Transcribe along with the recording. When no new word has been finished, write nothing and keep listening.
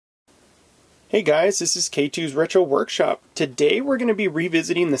Hey guys, this is K2's Retro Workshop. Today we're going to be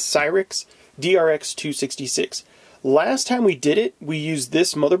revisiting the Cyrix DRx2-66. Last time we did it, we used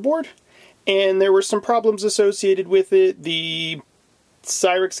this motherboard, and there were some problems associated with it. The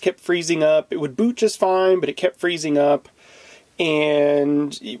Cyrix kept freezing up. It would boot just fine, but it kept freezing up.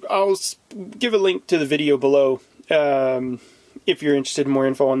 And I'll give a link to the video below if you're interested in more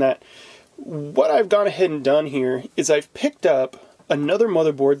info on that. What I've gone ahead and done here is I've picked up another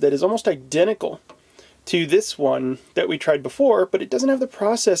motherboard that is almost identical to this one that we tried before, but it doesn't have the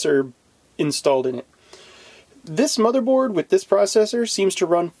processor installed in it. This motherboard with this processor seems to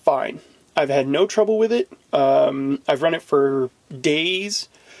run fine. I've had no trouble with it. I've run it for days,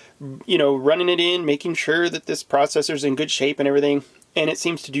 running it in, making sure that this processor's in good shape and everything, and it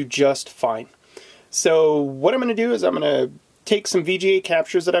seems to do just fine. So what I'm going to do is I'm going to take some VGA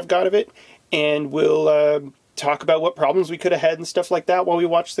captures that I've got of it, and we'll talk about what problems we could have had and stuff like that while we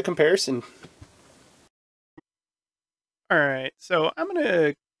watch the comparison. Alright, so I'm going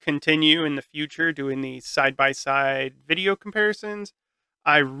to continue in the future doing these side-by-side video comparisons.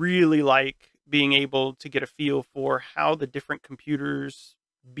 I really like being able to get a feel for how the different computers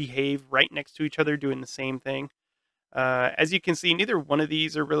behave right next to each other doing the same thing. As you can see, neither one of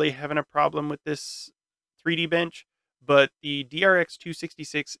these are really having a problem with this 3D bench, but the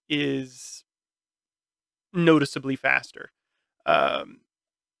DRx2-66 is noticeably faster.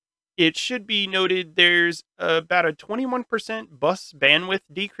 It should be noted there's about a 21% bus bandwidth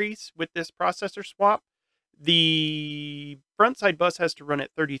decrease with this processor swap. The front side bus has to run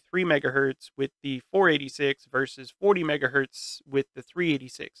at 33 megahertz with the 486 versus 40 megahertz with the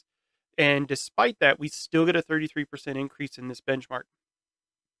 386. And despite that, we still get a 33% increase in this benchmark.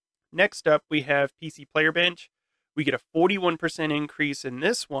 Next up, we have PC Player Bench. We get a 41% increase in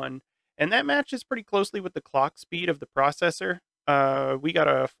this one, and that matches pretty closely with the clock speed of the processor. We got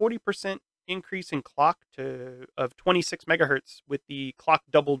a 40% increase in clock of 26 megahertz with the clock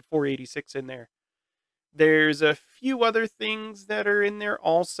doubled 486 in there. There's a few other things that are in there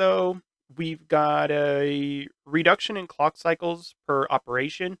also. We've got a reduction in clock cycles per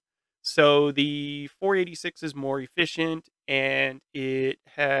operation. So the 486 is more efficient and it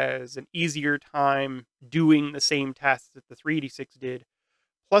has an easier time doing the same tasks that the 386 did.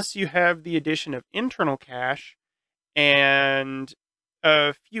 Plus you have the addition of internal cache and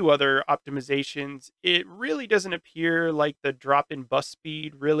a few other optimizations. It really doesn't appear like the drop in bus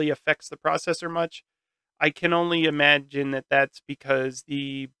speed really affects the processor much. I can only imagine that that's because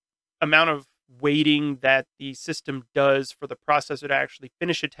the amount of waiting that the system does for the processor to actually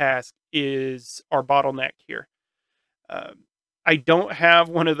finish a task is our bottleneck here. I don't have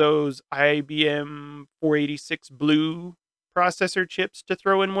one of those IBM 486 Blue processor chips to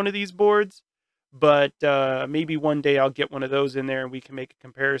throw in one of these boards, but maybe one day I'll get one of those in there and we can make a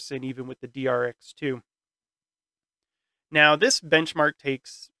comparison even with the DRx2. Now this benchmark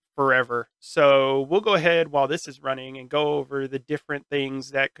takes forever, so we'll go ahead while this is running and go over the different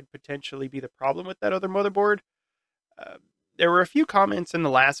things that could potentially be the problem with that other motherboard. There were a few comments in the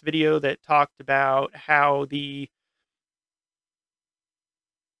last video that talked about how the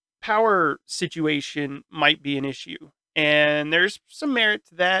power situation might be an issue. And there's some merit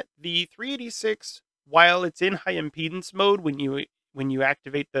to that. The 386, while it's in high impedance mode when you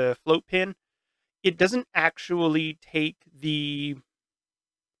activate the float pin, it doesn't actually take the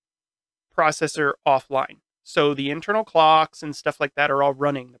processor offline. So the internal clocks and stuff like that are all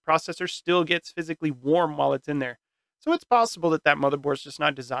running. The processor still gets physically warm while it's in there. So it's possible that that motherboard's just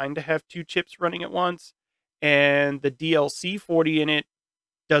not designed to have two chips running at once, and the DLC40 in it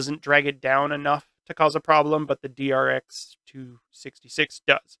doesn't drag it down enough to cause a problem, but the DRx2-66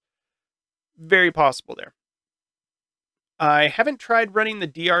 does. Very possible there. I haven't tried running the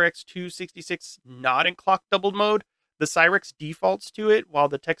DRx2-66 not in clock doubled mode. The Cyrix defaults to it, while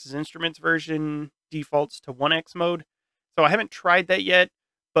the Texas Instruments version defaults to 1X mode. So I haven't tried that yet,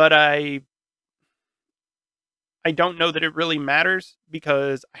 but I don't know that it really matters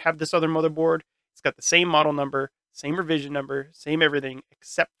because I have this other motherboard. It's got the same model number, same revision number, same everything,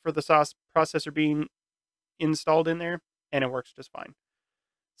 except for the sauce processor being installed in there, and it works just fine.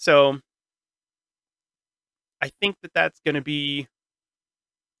 So I think that that's going to be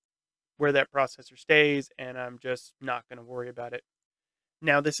where that processor stays, and I'm just not going to worry about it.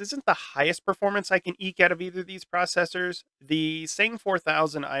 Now, this isn't the highest performance I can eke out of either of these processors. The Sang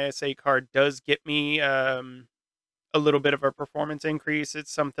 4000 ISA card does get me a little bit of a performance increase.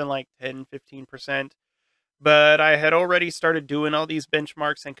 It's something like 10-15%. But I had already started doing all these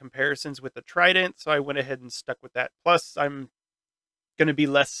benchmarks and comparisons with the Trident, so I went ahead and stuck with that. Plus, I'm going to be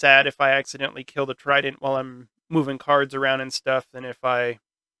less sad if I accidentally kill the Trident while I'm moving cards around and stuff than if I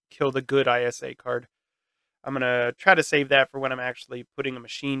kill the good ISA card. I'm going to try to save that for when I'm actually putting a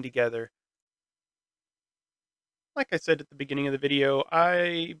machine together. Like I said at the beginning of the video,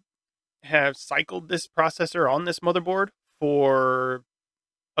 I have cycled this processor on this motherboard for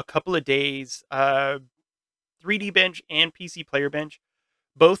a couple of days. 3D Bench and PC Player Bench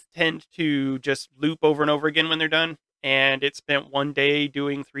both tend to just loop over and over again when they're done. And it spent one day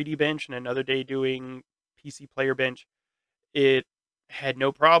doing 3D Bench and another day doing PC Player Bench. It had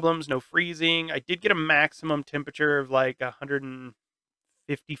no problems, no freezing. I did get a maximum temperature of like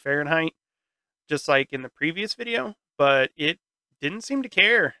 150 Fahrenheit, just like in the previous video, but it didn't seem to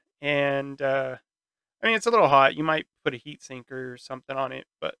care. And I mean, it's a little hot. You might put a heat sink or something on it,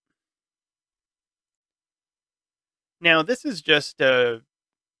 but now this is just a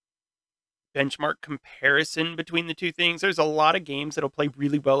benchmark comparison between the two things. There's a lot of games that'll play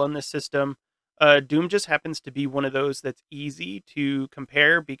really well on this system. Doom just happens to be one of those that's easy to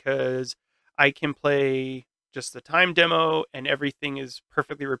compare because I can play just the time demo and everything is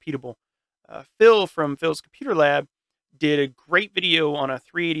perfectly repeatable. Phil from Phil's Computer Lab did a great video on a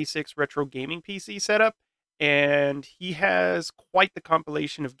 386 retro gaming PC setup, and he has quite the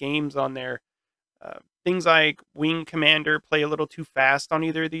compilation of games on there. Things like Wing Commander play a little too fast on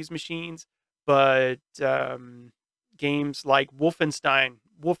either of these machines, but games like Wolfenstein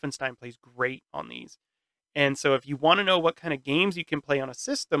plays great on these. And so if you want to know what kind of games you can play on a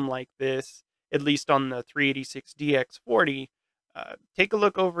system like this, at least on the 486DX-40, take a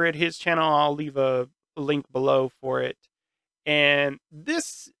look over at his channel. I'll leave a link below for it. And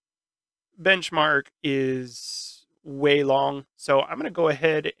this benchmark is way long, so I'm going to go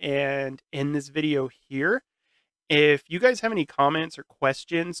ahead and end this video here. If you guys have any comments or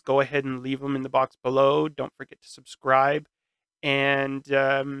questions, go ahead and leave them in the box below. Don't forget to subscribe. And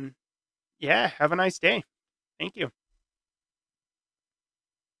yeah, have a nice day. Thank you.